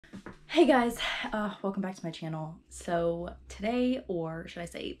Hey guys, welcome back to my channel. So today, or should I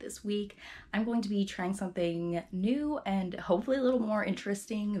say this week, I'm going to be trying something new and hopefully a little more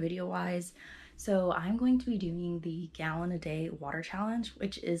interesting video-wise. So I'm going to be doing the gallon a day water challenge,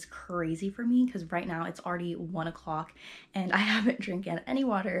 which is crazy for me because right now it's already 1 o'clock and I haven't drinking any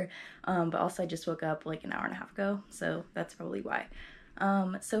water, but also I just woke up like an hour and a half ago, so that's probably why.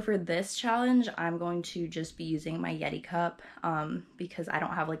 So for this challenge, I'm going to just be using my Yeti cup because I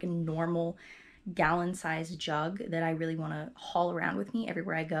don't have like a normal gallon sized jug that I really want to haul around with me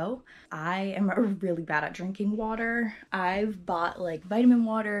everywhere I go. I am really bad at drinking water. I've bought like vitamin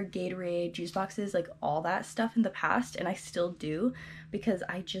water, Gatorade, juice boxes, like all that stuff in the past, and I still do because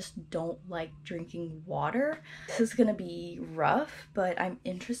I just don't like drinking water. This is gonna be rough, but I'm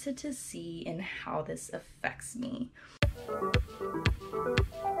interested to see in how this affects me.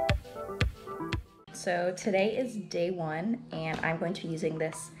 So today is day one and I'm going to be using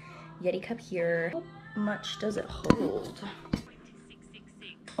this Yeti cup here. How much does it hold?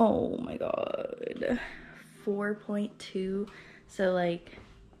 Oh my god. 4.2. So like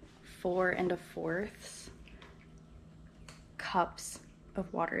 4 1/4 cups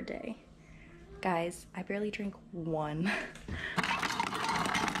of water a day. Guys, I barely drink one. I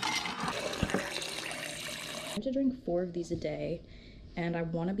have to drink 4 of these a day and I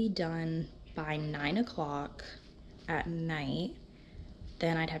want to be done by 9 o'clock at night.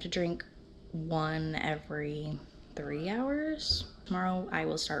 Then I'd have to drink 1 every 3 hours. Tomorrow I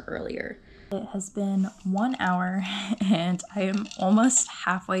will start earlier. It has been 1 hour and I am almost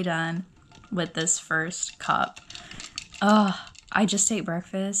halfway done with this first cup. I just ate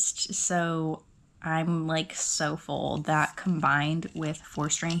breakfast, so I'm like so full. That combined with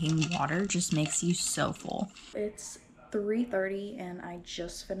forced drinking water just makes you so full. It's 3:30 and I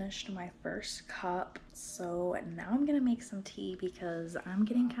just finished my first cup, so now I'm gonna make some tea because I'm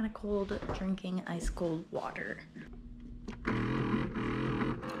getting kind of cold drinking ice cold water.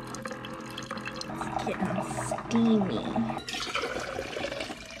 It's getting steamy.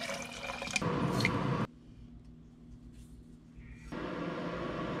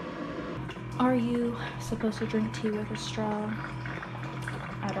 Are you supposed to drink tea with a straw?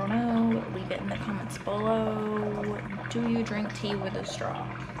 I don't know. Leave it in the comments below. Do you drink tea with a straw?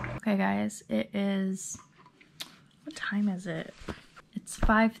 Okay guys, it is, what time is it? It's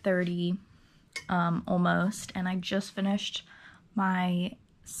 5:30, almost, and I just finished my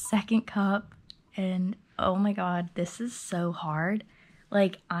second cup and oh my god, this is so hard.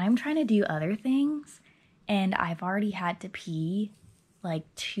 Like, I'm trying to do other things and I've already had to pee like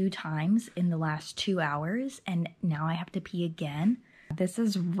 2 times in the last 2 hours and now I have to pee again. This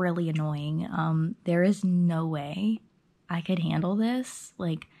is really annoying. There is no way I could handle this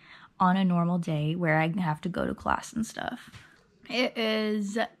like on a normal day where I have to go to class and stuff. It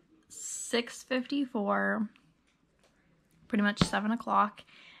is 6:54, pretty much 7 o'clock,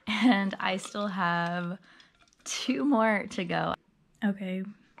 and I still have 2 more to go. Okay,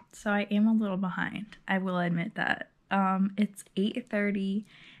 so I am a little behind. I will admit that. It's 8:30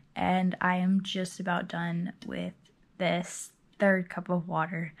 and I am just about done with this third cup of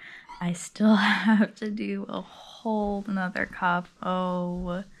water. I still have to do a whole nother cup.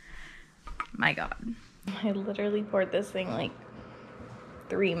 Oh my god. I literally poured this thing like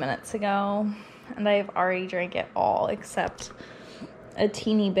 3 minutes ago and I've already drank it all except a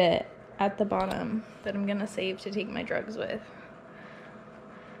teeny bit at the bottom that I'm gonna save to take my drugs with.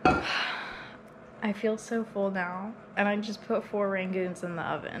 I feel so full now, and I just put 4 Rangoons in the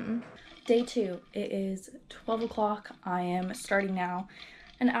oven. Day 2, it is 12 o'clock. I am starting now,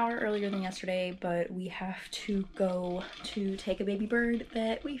 an hour earlier than yesterday, but we have to go to take a baby bird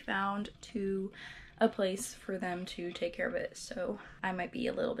that we found to a place for them to take care of it. So I might be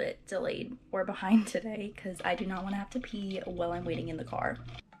a little bit delayed or behind today because I do not want to have to pee while I'm waiting in the car.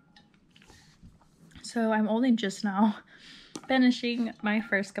 So I'm only just now finishing my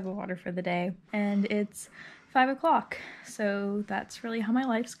first cup of water for the day and it's 5 o'clock, so that's really how my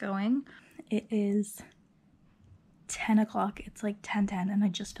life's going. It is 10 o'clock, it's like 10:10 and I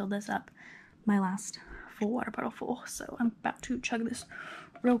just filled this up, my last full water bottle full, so I'm about to chug this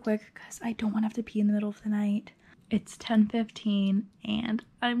real quick because I don't want to have to pee in the middle of the night. It's 10:15 and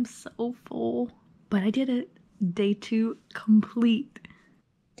I'm so full, but I did it. Day 2 complete.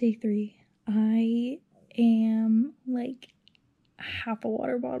 Day 3, I am like half a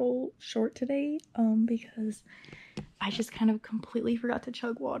water bottle short today because I just kind of completely forgot to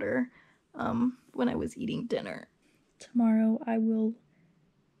chug water when I was eating dinner. Tomorrow I will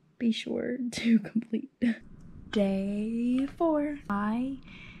be sure to complete. Day 4. I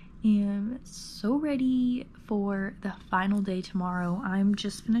am so ready for the final day tomorrow. I'm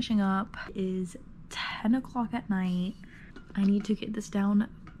just finishing up. It is 10 o'clock at night. I need to get this down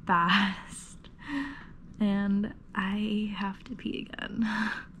fast and I have to pee again.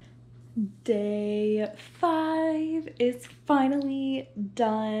 Day 5 is finally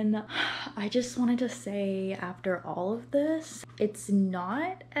done. I just wanted to say, after all of this, it's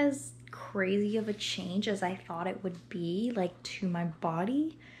not as crazy of a change as I thought it would be, like, to my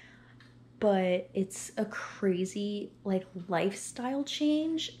body, but it's a crazy, like, lifestyle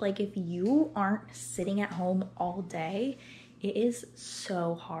change. Like, if you aren't sitting at home all day, it is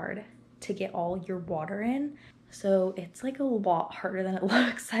so hard to get all your water in. So it's like a lot harder than it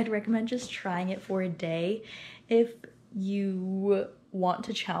looks. I'd recommend just trying it for a day if you want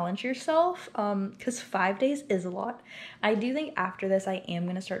to challenge yourself, because 5 days is a lot. I do think after this I am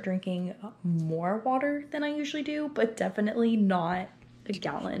gonna start drinking more water than I usually do, but definitely not a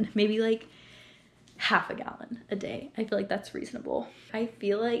gallon. Maybe like half a gallon a day. I feel like that's reasonable. I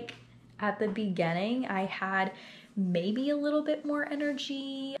feel like at the beginning I had maybe a little bit more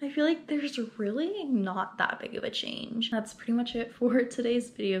energy. I feel like there's really not that big of a change. That's pretty much it for today's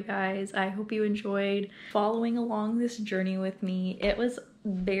video, guys. I hope you enjoyed following along this journey with me. It was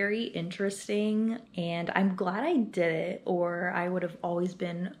very interesting and I'm glad I did it, or I would have always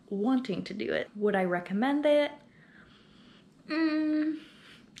been wanting to do it. Would I recommend it?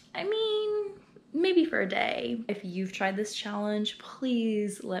 I mean, maybe for a day. If you've tried this challenge,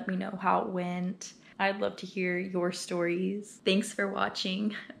 please let me know how it went. I'd love to hear your stories. Thanks for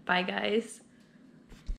watching. Bye, guys.